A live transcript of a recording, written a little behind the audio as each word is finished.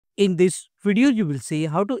In this video, you will see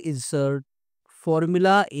how to insert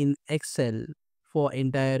formula in Excel for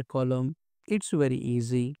entire column. It's very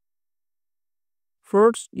easy.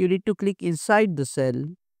 First, you need to click inside the cell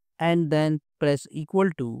and then press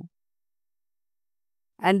equal to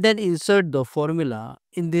and then insert the formula.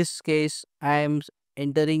 In this case, I am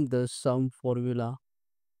entering the sum formula.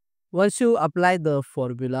 Once you apply the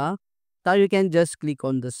formula, now you can just click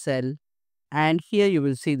on the cell and here you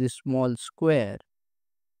will see this small square.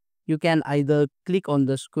 You can either click on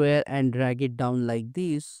the square and drag it down like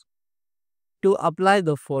this to apply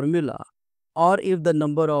the formula, or if the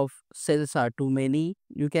number of cells are too many,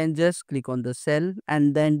 you can just click on the cell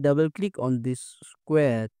and then double click on this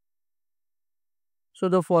square. So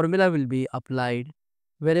the formula will be applied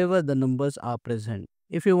wherever the numbers are present.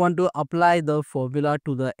 If you want to apply the formula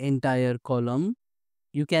to the entire column,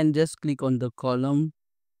 you can just click on the column.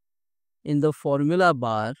 In the formula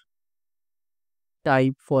bar,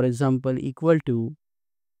 type for example equal to,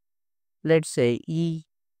 let's say,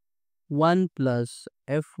 E1 plus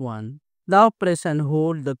F1. Now press and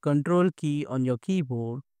hold the control key on your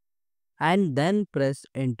keyboard and then press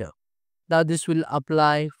enter. Now this will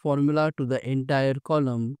apply formula to the entire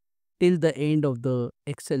column till the end of the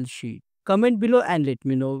Excel sheet. Comment below and let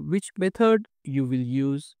me know which method you will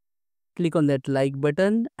use. Click on that like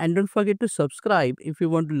button and don't forget to subscribe if you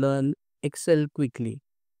want to learn Excel quickly.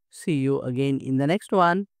 See you again in the next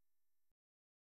one.